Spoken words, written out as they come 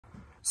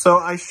So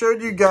I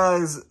showed you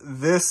guys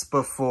this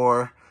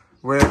before,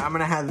 where I'm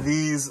gonna have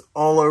these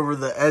all over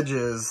the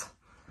edges.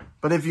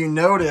 But if you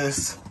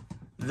notice,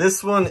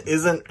 this one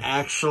isn't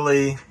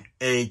actually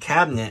a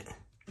cabinet,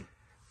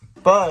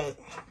 but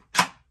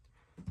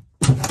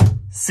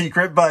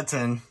secret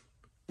button.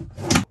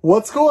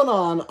 What's going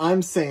on?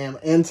 I'm Sam,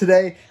 and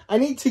today I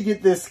need to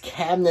get this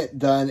cabinet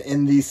done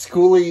in the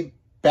Skoolie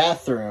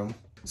bathroom.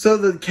 So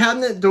the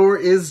cabinet door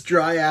is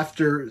dry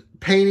after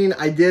painting.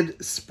 I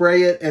did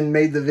spray it and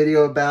made the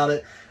video about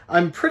it.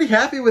 I'm pretty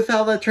happy with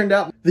how that turned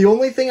out. The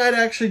only thing I'd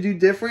actually do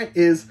different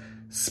is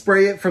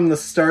spray it from the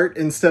start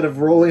instead of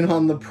rolling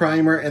on the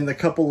primer and the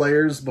couple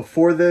layers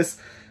before this.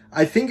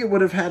 I think it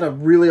would have had a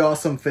really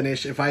awesome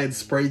finish if I had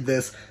sprayed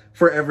this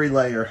for every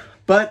layer,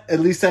 but at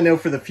least I know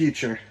for the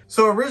future.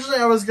 So originally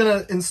I was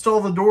gonna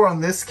install the door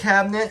on this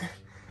cabinet,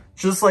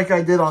 just like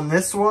I did on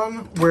this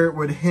one, where it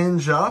would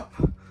hinge up.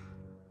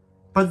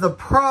 But the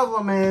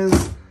problem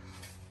is,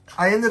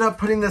 I ended up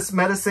putting this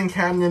medicine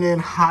cabinet in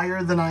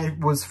higher than I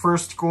was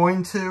first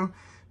going to,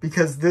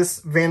 because this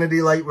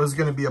vanity light was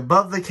going to be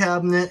above the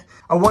cabinet.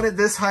 I wanted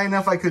this high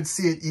enough I could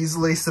see it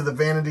easily, so the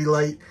vanity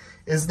light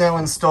is now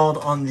installed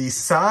on the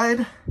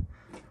side,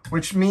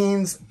 which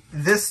means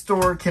this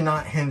door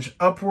cannot hinge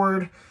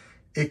upward.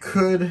 It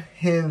could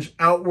hinge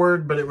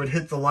outward, but it would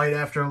hit the light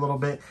after a little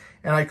bit,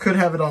 and I could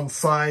have it on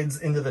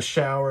sides into the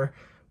shower,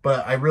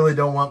 but I really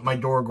don't want my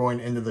door going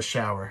into the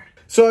shower.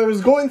 So I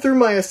was going through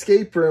my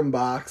escape room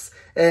box,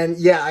 and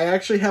yeah, I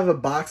actually have a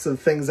box of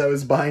things I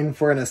was buying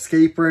for an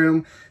escape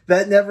room.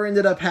 That never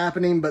ended up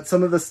happening, but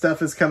some of the stuff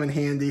has come in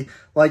handy.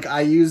 Like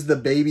I used the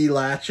baby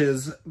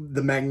latches,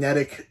 the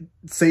magnetic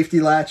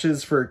safety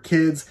latches for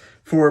kids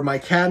for my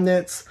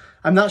cabinets.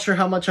 I'm not sure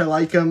how much I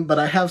like them, but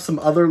I have some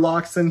other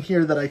locks in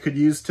here that I could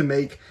use to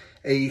make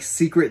a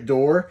secret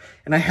door.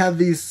 And I have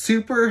these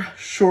super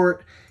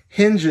short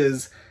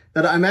hinges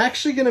that I'm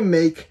actually gonna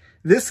make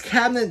this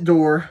cabinet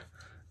door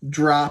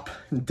drop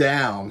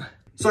down.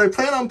 So I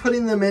plan on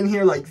putting them in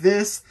here like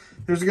this.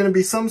 There's going to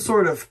be some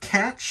sort of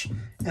catch,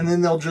 and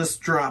then they'll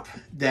just drop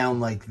down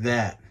like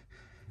that.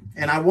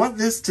 And I want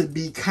this to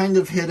be kind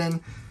of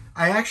hidden.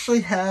 I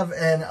actually have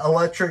an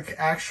electric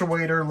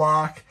actuator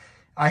lock.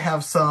 I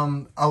have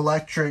some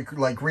electric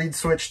like reed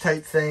switch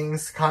type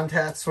things,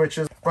 contact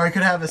switches, where I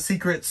could have a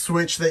secret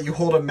switch that you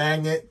hold a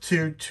magnet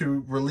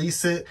to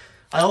release it.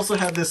 I also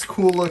have this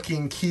cool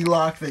looking key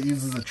lock that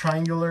uses a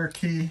triangular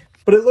key.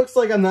 But it looks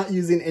like I'm not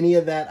using any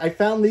of that. I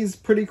found these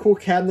pretty cool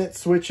cabinet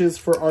switches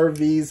for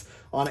RVs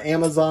on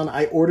Amazon.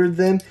 I ordered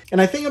them, and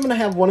I think I'm gonna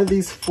have one of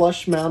these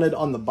flush mounted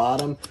on the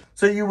bottom.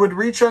 So you would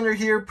reach under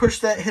here, push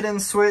that hidden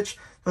switch,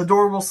 the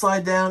door will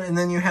slide down, and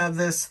then you have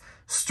this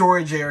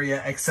storage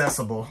area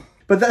accessible.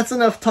 But that's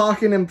enough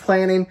talking and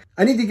planning.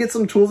 I need to get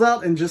some tools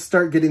out and just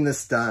start getting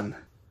this done.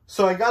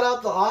 So I got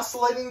out the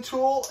oscillating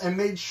tool and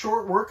made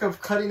short work of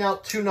cutting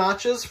out 2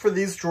 notches for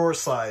these drawer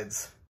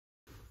sides.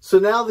 So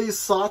now these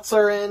slots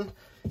are in.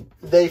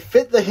 They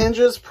fit the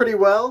hinges pretty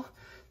well.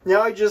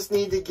 Now I just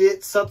need to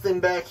get something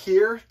back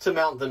here to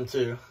mount them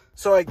to.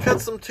 So I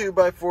cut some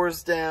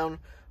 2x4s down,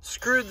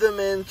 screwed them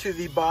into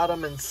the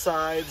bottom and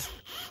sides.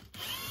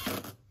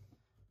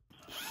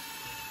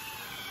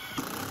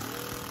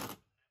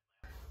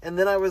 And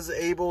then I was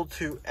able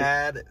to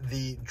add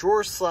the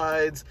drawer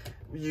sides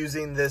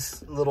using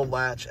this little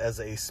latch as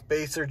a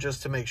spacer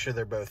just to make sure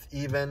they're both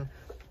even.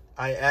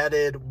 I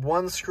added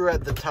 1 screw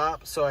at the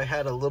top, so I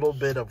had a little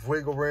bit of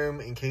wiggle room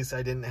in case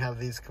I didn't have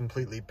these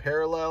completely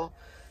parallel.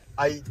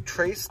 I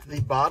traced the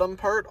bottom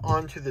part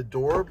onto the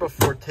door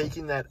before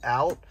taking that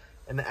out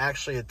and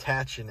actually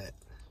attaching it.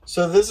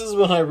 So this is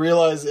when I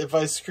realized if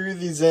I screw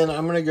these in,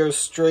 I'm going to go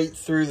straight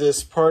through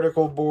this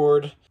particle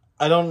board.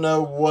 I don't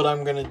know what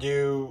I'm going to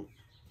do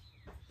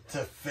to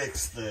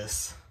fix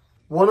this.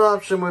 One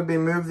option would be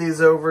move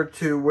these over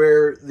to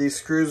where these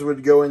screws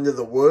would go into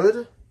the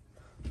wood.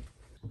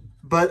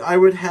 But I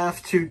would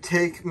have to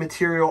take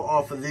material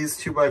off of these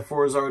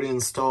 2x4s already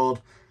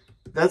installed.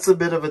 That's a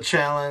bit of a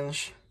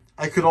challenge.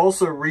 I could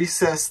also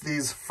recess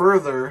these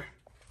further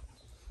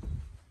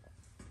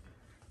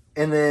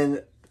and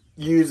then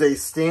use a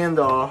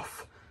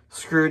standoff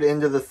screwed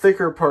into the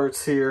thicker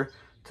parts here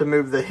to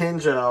move the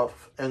hinge out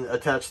and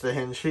attach the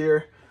hinge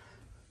here.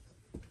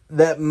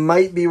 That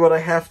might be what I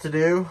have to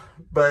do,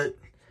 but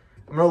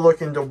I'm going to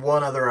look into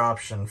one other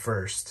option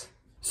first.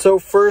 So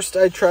first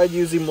I tried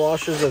using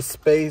washers as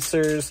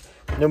spacers.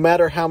 No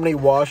matter how many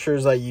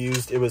washers I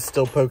used, it was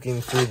still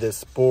poking through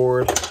this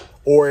board,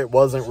 or it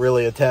wasn't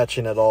really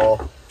attaching at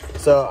all.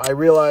 So I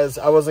realized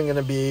I wasn't going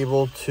to be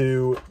able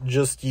to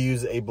just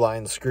use a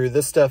blind screw.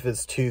 This stuff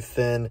is too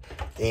thin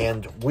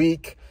and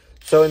weak.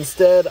 So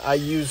instead I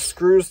used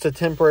screws to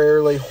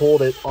temporarily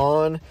hold it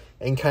on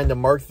and kind of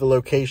mark the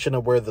location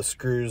of where the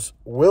screws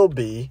will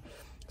be.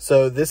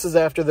 So this is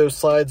after those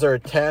slides are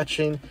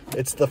attaching.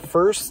 It's the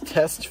first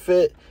test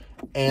fit,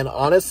 and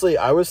honestly,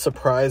 I was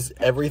surprised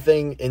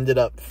everything ended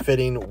up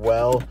fitting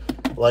well.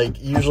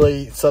 Like,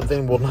 usually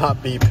something will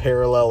not be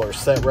parallel or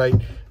set right,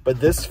 but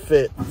this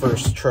fit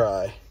first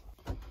try.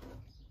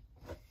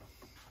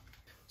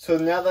 So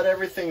now that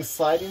everything's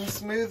sliding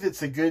smooth,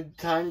 it's a good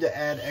time to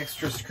add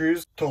extra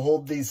screws to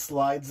hold these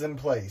slides in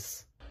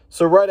place.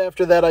 So right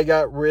after that, I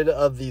got rid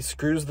of the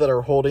screws that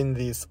are holding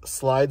these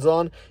slides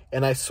on,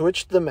 and I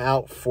switched them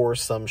out for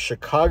some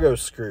Chicago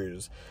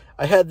screws.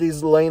 I had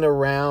these laying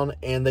around,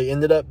 and they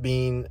ended up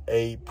being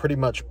a pretty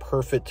much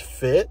perfect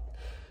fit.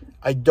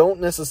 I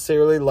don't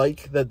necessarily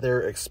like that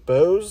they're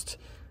exposed,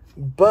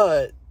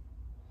 but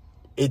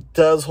it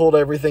does hold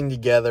everything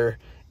together,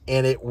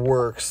 and it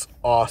works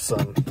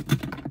awesome.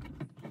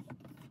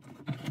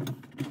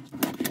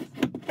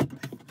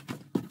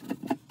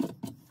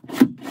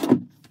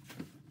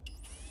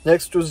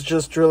 Next was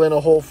just drilling a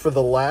hole for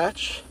the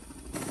latch.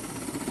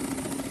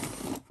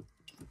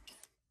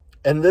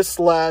 And this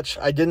latch,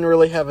 I didn't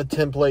really have a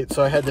template,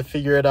 so I had to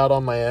figure it out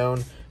on my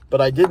own, but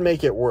I did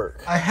make it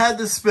work. I had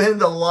to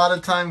spend a lot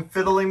of time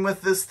fiddling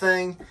with this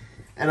thing,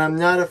 and I'm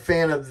not a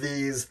fan of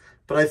these,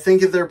 but I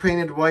think if they're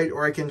painted white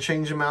or I can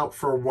change them out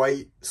for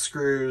white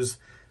screws,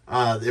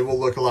 it will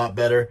look a lot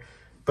better.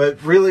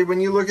 But really, when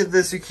you look at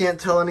this, you can't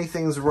tell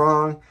anything's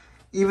wrong.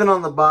 Even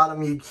on the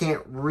bottom, you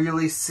can't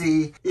really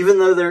see. Even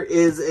though there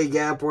is a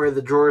gap where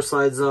the drawer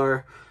slides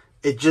are,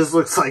 it just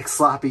looks like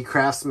sloppy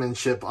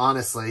craftsmanship,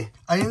 honestly.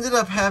 I ended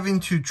up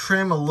having to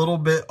trim a little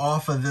bit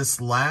off of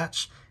this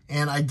latch,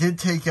 and I did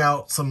take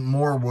out some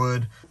more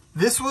wood.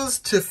 This was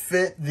to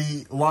fit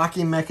the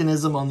locking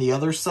mechanism on the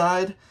other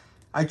side.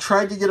 I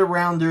tried to get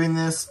around doing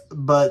this,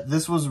 but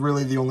this was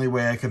really the only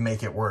way I could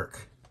make it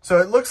work. So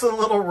it looks a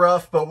little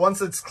rough, but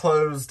once it's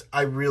closed,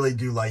 I really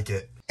do like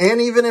it. And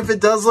even if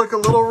it does look a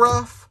little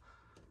rough,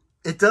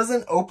 it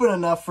doesn't open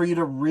enough for you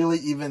to really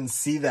even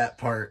see that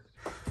part.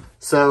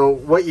 So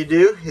what you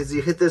do is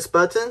you hit this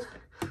button.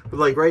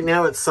 Like right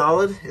now it's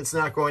solid, it's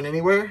not going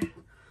anywhere.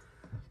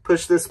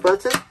 Push this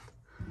button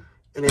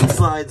and it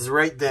slides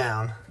right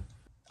down.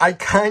 I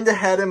kind of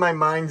had in my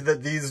mind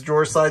that these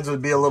drawer slides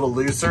would be a little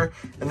looser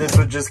and this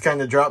would just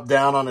kind of drop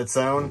down on its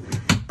own,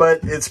 but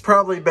it's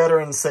probably better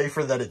and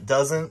safer that it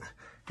doesn't.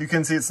 You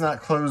can see it's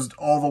not closed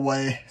all the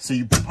way, so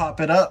you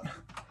pop it up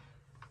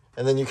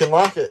and then you can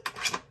lock it.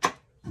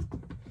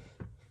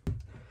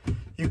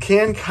 You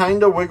can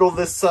kind of wiggle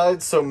this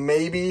side, so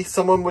maybe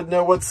someone would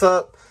know what's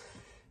up.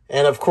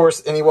 And of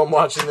course, anyone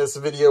watching this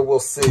video will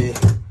see.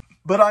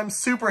 But I'm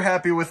super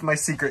happy with my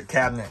secret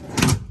cabinet.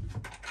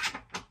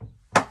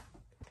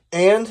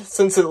 And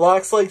since it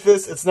locks like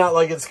this, it's not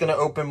like it's gonna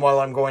open while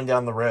I'm going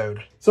down the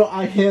road. So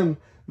I am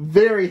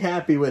very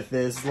happy with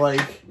this.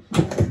 Like,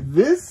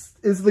 this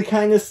is the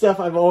kind of stuff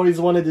I've always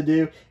wanted to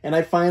do, and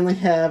I finally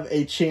have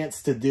a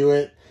chance to do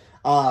it.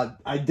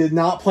 I did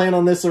not plan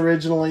on this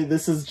originally.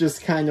 This is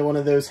just kind of one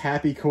of those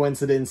happy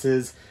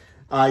coincidences.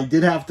 I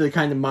did have to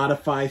kind of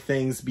modify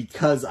things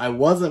because I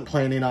wasn't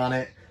planning on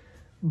it.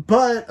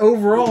 But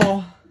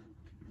overall,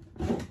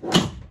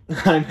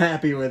 I'm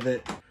happy with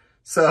it.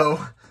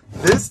 So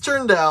this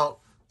turned out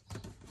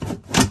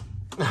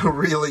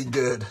really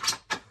good.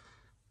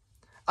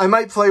 I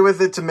might play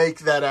with it to make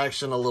that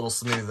action a little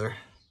smoother.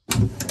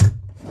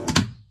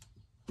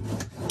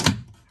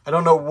 I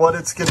don't know what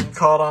it's getting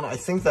caught on. I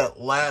think that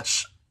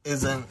latch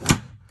isn't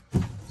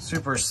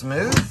super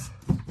smooth.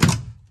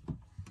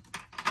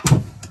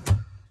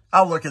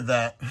 I'll look at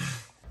that.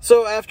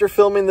 So after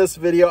filming this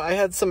video, I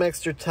had some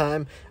extra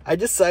time. I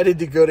decided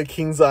to go to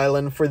Kings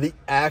Island for the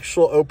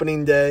actual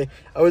opening day.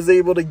 I was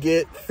able to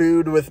get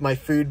food with my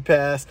food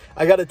pass.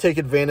 I got to take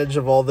advantage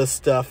of all this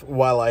stuff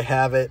while I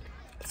have it.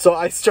 So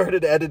I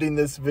started editing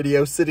this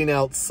video sitting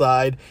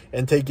outside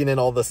and taking in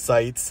all the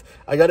sights.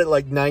 I got it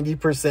like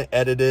 90%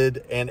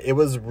 edited and it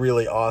was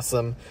really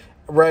awesome.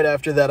 Right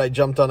after that, I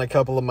jumped on a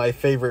couple of my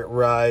favorite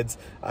rides.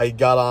 I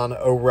got on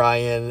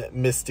Orion,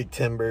 Mystic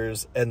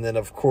Timbers, and then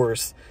of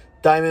course,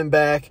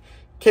 Diamondback.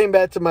 Came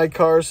back to my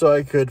car so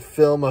I could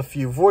film a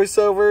few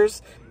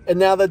voiceovers. And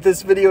now that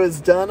this video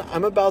is done,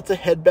 I'm about to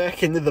head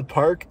back into the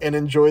park and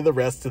enjoy the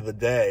rest of the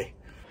day.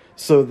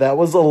 So that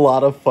was a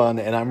lot of fun,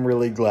 and I'm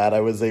really glad I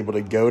was able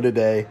to go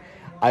today.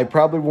 I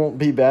probably won't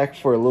be back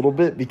for a little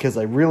bit because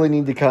I really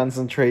need to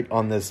concentrate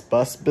on this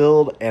bus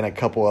build and a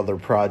couple other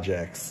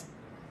projects.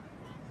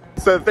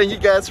 So thank you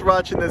guys for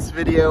watching this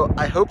video.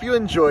 I hope you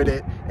enjoyed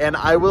it, and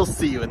I will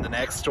see you in the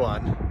next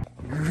one.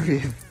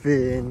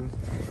 Griffin,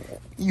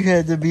 you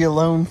had to be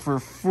alone for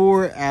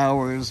 4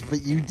 hours,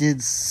 but you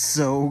did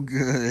so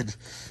good.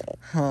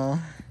 Huh?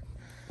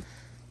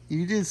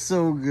 You did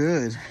so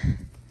good.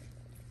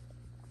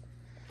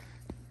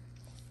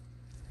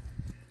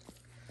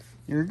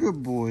 You're a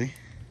good boy.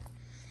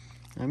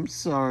 I'm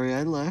sorry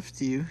I left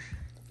you.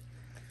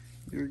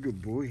 You're a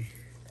good boy.